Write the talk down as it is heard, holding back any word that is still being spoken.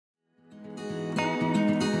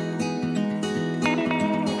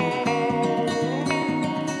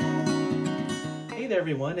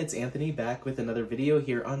everyone, it's Anthony back with another video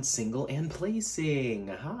here on Single and Placing.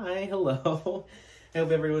 Hi, hello. I hope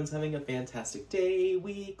everyone's having a fantastic day,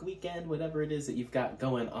 week, weekend, whatever it is that you've got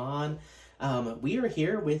going on. We are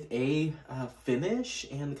here with a finish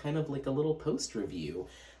and kind of like a little post review,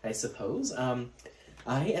 I suppose. I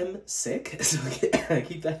am sick, so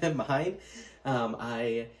keep that in mind.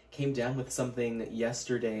 I came down with something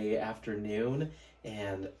yesterday afternoon,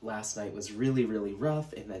 and last night was really, really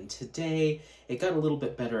rough, and then today it got a little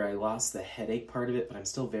bit better. I lost the headache part of it, but I'm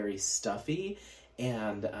still very stuffy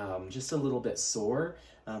and just a little bit sore.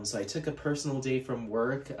 So I took a personal day from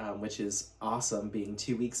work, which is awesome, being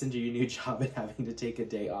 2 weeks into your new job and having to take a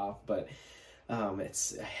day off, but I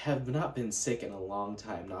have not been sick in a long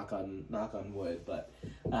time, knock on wood, but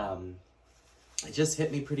it just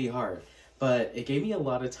hit me pretty hard. But it gave me a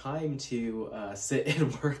lot of time to sit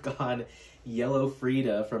and work on Yellow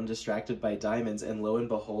Frida from Distracted by Diamonds, and lo and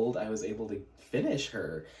behold, I was able to finish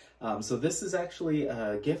her. So this is actually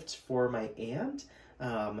a gift for my aunt.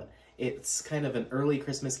 It's kind of an early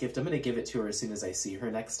Christmas gift. I'm going to give it to her as soon as I see her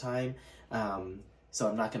next time. So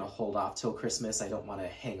I'm not going to hold off till Christmas. I don't want to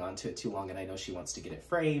hang on to it too long, and I know she wants to get it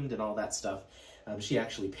framed and all that stuff. She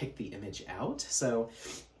actually picked the image out. So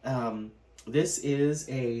this is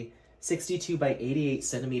a 62 by 88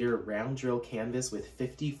 centimeter round drill canvas with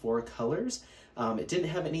 54 colors. It didn't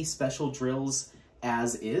have any special drills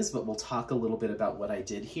as is, but we'll talk a little bit about what I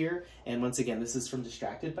did here. And once again, this is from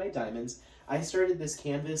Distracted by Diamonds. I started this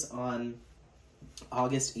canvas on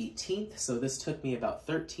August 18th, so this took me about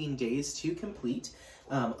 13 days to complete.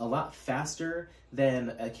 A lot faster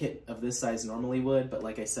than a kit of this size normally would, but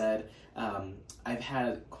like I said, I've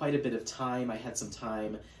had quite a bit of time. I had some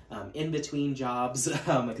time in between jobs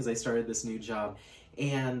because I started this new job,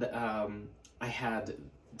 and I had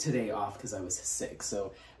today off because I was sick,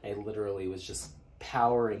 so I literally was just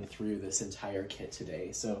powering through this entire kit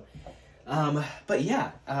today. So but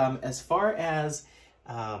yeah, as far as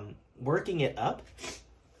working it up,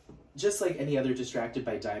 just like any other Distracted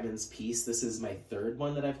by Diamonds piece, this is my third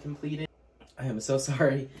one that I've completed. I am so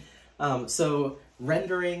sorry. So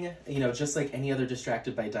rendering, just like any other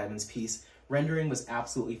Distracted by Diamonds piece, rendering was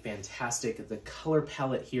absolutely fantastic. The color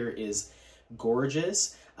palette here is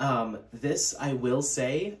gorgeous. This, I will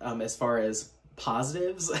say, as far as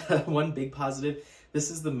positives, one big positive, this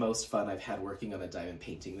is the most fun I've had working on a diamond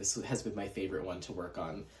painting. This has been my favorite one to work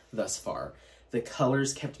on thus far. The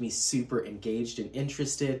colors kept me super engaged and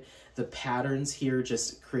interested. The patterns here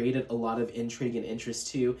just created a lot of intrigue and interest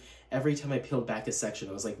too. Every time I peeled back a section,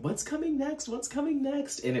 I was like, what's coming next? What's coming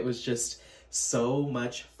next? And it was just so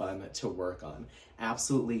much fun to work on.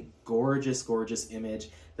 Absolutely gorgeous, gorgeous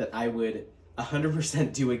image that I would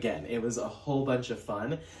 100% do again. It was a whole bunch of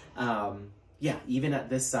fun. Yeah, even at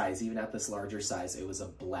this size, even at this larger size, it was a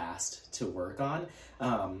blast to work on.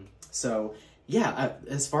 So yeah,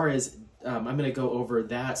 as far as, I'm going to go over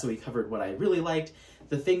that. So we covered what I really liked.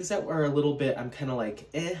 The things that were a little bit, I'm kind of like,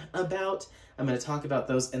 about, I'm going to talk about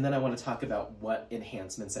those, and then I want to talk about what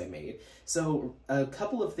enhancements I made. So a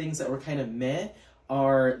couple of things that were kind of meh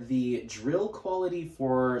are the drill quality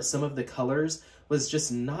for some of the colors was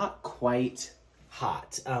just not quite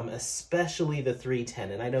hot, especially the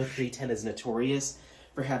 310. And I know 310 is notorious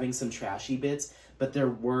for having some trashy bits, but there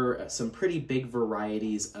were some pretty big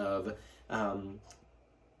varieties of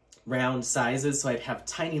round sizes. So I'd have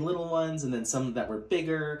tiny little ones, and then some that were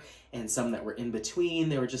bigger and some that were in between.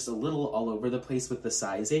 They were just a little all over the place with the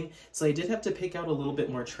sizing. So I did have to pick out a little bit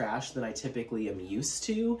more trash than I typically am used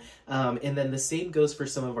to. And then the same goes for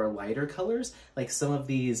some of our lighter colors, like some of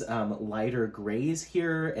these lighter grays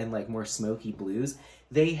here and like more smoky blues.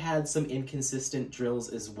 They had some inconsistent drills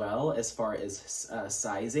as well as far as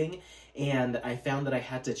sizing. And I found that I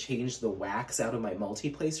had to change the wax out of my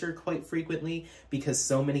multi-placer quite frequently because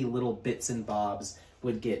so many little bits and bobs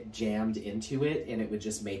would get jammed into it, and it would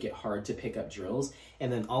just make it hard to pick up drills.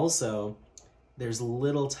 And then also, there's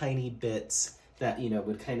little tiny bits that,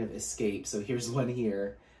 would kind of escape. So here's one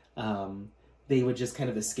here. They would just kind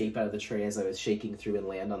of escape out of the tray as I was shaking through and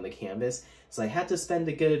land on the canvas. So I had to spend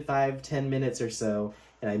a good 5-10 minutes or so,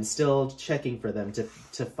 and I'm still checking for them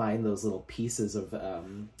to find those little pieces of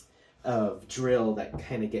drill that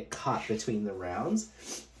kind of get caught between the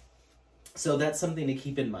rounds. So that's something to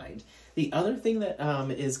keep in mind. The other thing that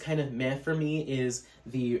is kind of meh for me is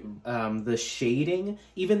the shading.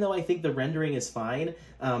 Even though I think the rendering is fine,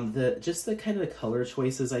 just the kind of the color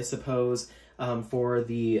choices, I suppose, for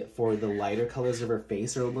the lighter colors of her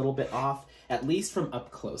face are a little bit off, at least from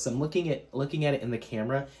up close. I'm looking at it in the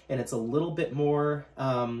camera, and it's a little bit more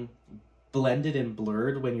blended and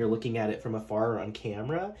blurred when you're looking at it from afar or on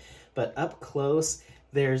camera, but up close,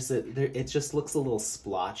 it just looks a little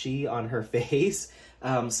splotchy on her face.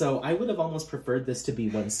 So I would have almost preferred this to be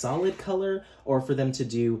one solid color, or for them to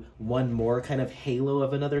do one more kind of halo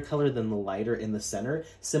of another color than the lighter in the center,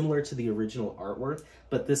 similar to the original artwork.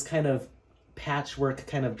 But this kind of patchwork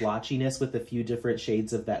kind of blotchiness with a few different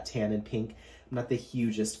shades of that tan and pink, I'm not the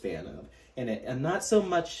hugest fan of. And not so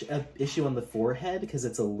much an issue on the forehead because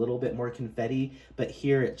it's a little bit more confetti, but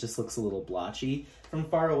here it just looks a little blotchy. From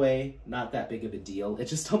far away, not that big of a deal. It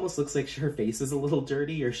just almost looks like her face is a little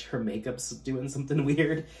dirty or her makeup's doing something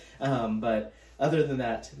weird. But other than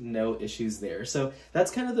that, no issues there. So that's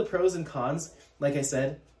kind of the pros and cons. Like I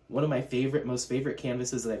said, one of my most favorite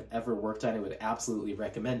canvases that I've ever worked on. I would absolutely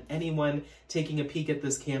recommend anyone taking a peek at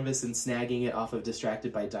this canvas and snagging it off of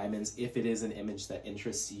Distracted by Diamonds if it is an image that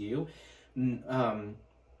interests you.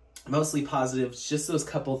 Mostly positive, just those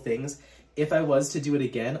couple things. If I was to do it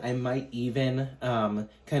again, I might even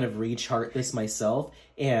kind of rechart this myself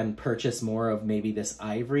and purchase more of maybe this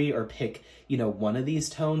ivory, or pick, you know, one of these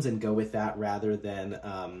tones and go with that rather than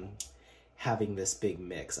having this big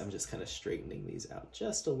mix. I'm just kind of straightening these out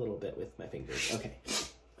just a little bit with my fingers. Okay.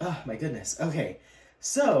 Oh my goodness. Okay.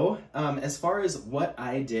 So as far as what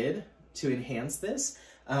I did to enhance this,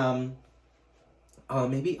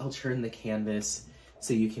 maybe I'll turn the canvas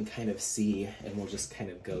so you can kind of see, and we'll just kind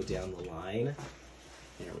of go down the line.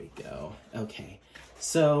 There we go. Okay,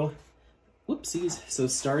 so, whoopsies. So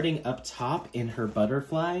starting up top in her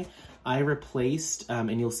butterfly, I replaced,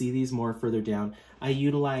 and you'll see these more further down, I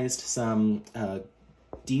utilized some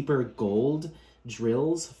deeper gold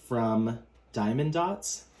drills from Diamond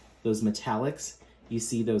Dots, those metallics. You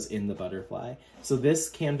see those in the butterfly. So this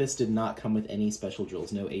canvas did not come with any special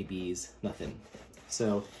drills, no ABs, nothing.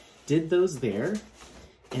 So did those there.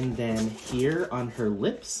 And then here on her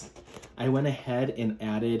lips, I went ahead and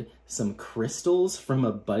added some crystals from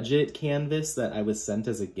a budget canvas that I was sent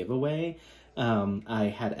as a giveaway.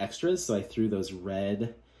 I had extras, so I threw those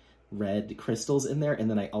red crystals in there. And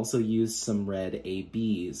then I also used some red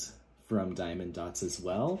ABs from Diamond Dots as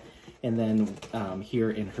well. And then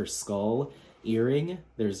here in her skull earring,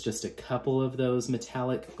 there's just a couple of those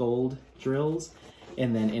metallic gold drills.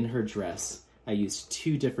 And then in her dress, I used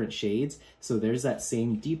 2 different shades. So there's that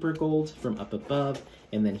same deeper gold from up above,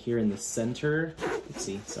 and then here in the center,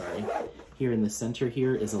 here in the center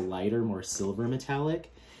here is a lighter, more silver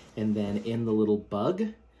metallic. And then in the little bug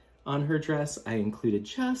on her dress, I included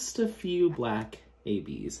just a few black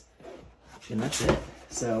ABs. And that's it.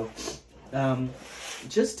 So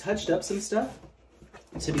just touched up some stuff,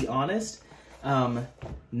 to be honest.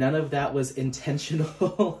 None of that was intentional.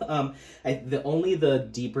 Only the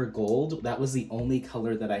deeper gold, that was the only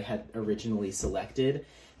color that I had originally selected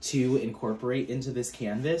to incorporate into this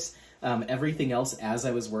canvas. Everything else, as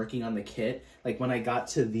I was working on the kit, like when I got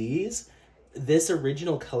to these, this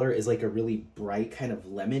original color is like a really bright kind of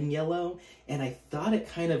lemon yellow, and I thought it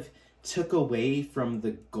kind of took away from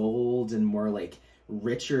the gold and more like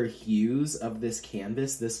richer hues of this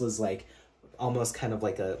canvas. This was like almost kind of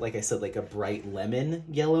like like I said, like a bright lemon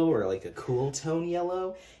yellow or like a cool tone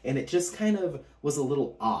yellow. And it just kind of was a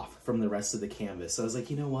little off from the rest of the canvas. So I was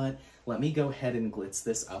like, you know what? Let me go ahead and glitz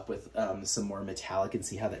this up with some more metallic and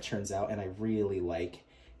see how that turns out. And I really like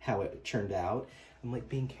how it turned out. I'm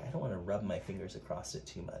like I don't want to rub my fingers across it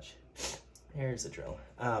too much. There's the drill.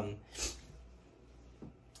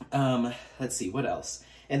 Let's see, what else?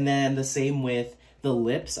 And then the same with the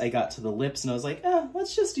lips. I got to the lips and I was like,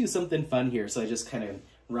 let's just do something fun here. So I just kind of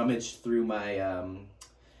rummaged through my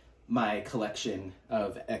my collection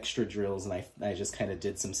of extra drills, and I just kind of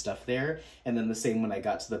did some stuff there. And then the same when I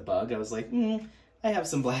got to the bug, I was like, I have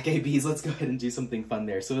some black ABs, let's go ahead and do something fun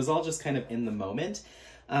there. So it was all just kind of in the moment.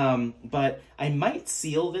 But I might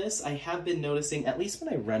seal this. I have been noticing, at least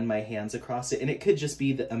when I run my hands across it, and it could just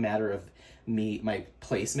be a matter of my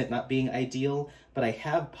placement not being ideal, but I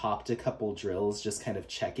have popped a couple drills just kind of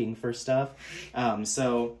checking for stuff.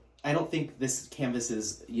 So I don't think this canvas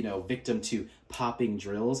is, victim to popping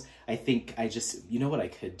drills. I think you know what I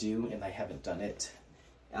could do, and I haven't done it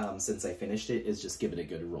since I finished it, is just give it a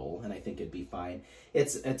good roll, and I think it'd be fine.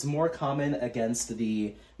 It's more common against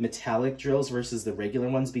the metallic drills versus the regular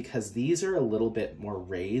ones, because these are a little bit more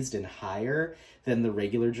raised and higher than the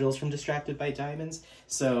regular drills from Distracted by Diamonds.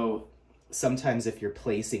 So sometimes if you're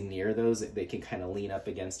placing near those, they can kind of lean up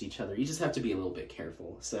against each other. You just have to be a little bit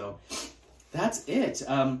careful. So that's it.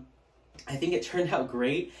 I think it turned out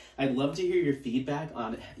great. I'd love to hear your feedback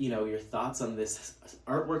on, your thoughts on this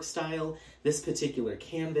artwork style, this particular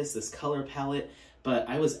canvas, this color palette, but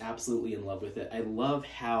I was absolutely in love with it. I love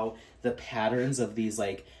how the patterns of these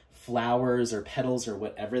like flowers or petals or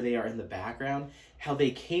whatever they are in the background, how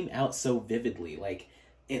they came out so vividly. Like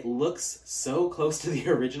it looks so close to the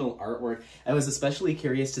original artwork. I was especially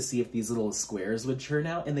curious to see if these little squares would turn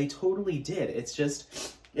out, and they totally did.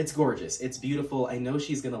 It's gorgeous. It's beautiful. I know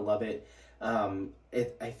she's gonna love it.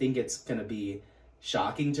 I think it's gonna be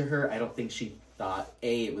shocking to her. I don't think she thought,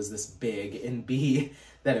 A, it was this big, and B,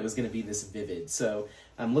 that it was gonna be this vivid. So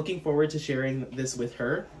I'm looking forward to sharing this with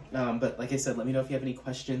her. But like I said, let me know if you have any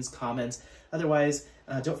questions, comments. Otherwise,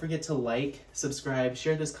 don't forget to like, subscribe,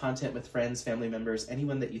 share this content with friends, family members,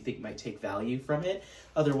 anyone that you think might take value from it.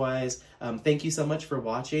 Otherwise, thank you so much for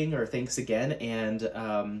watching, or thanks again,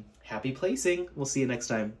 and happy placing. We'll see you next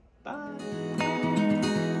time. Bye.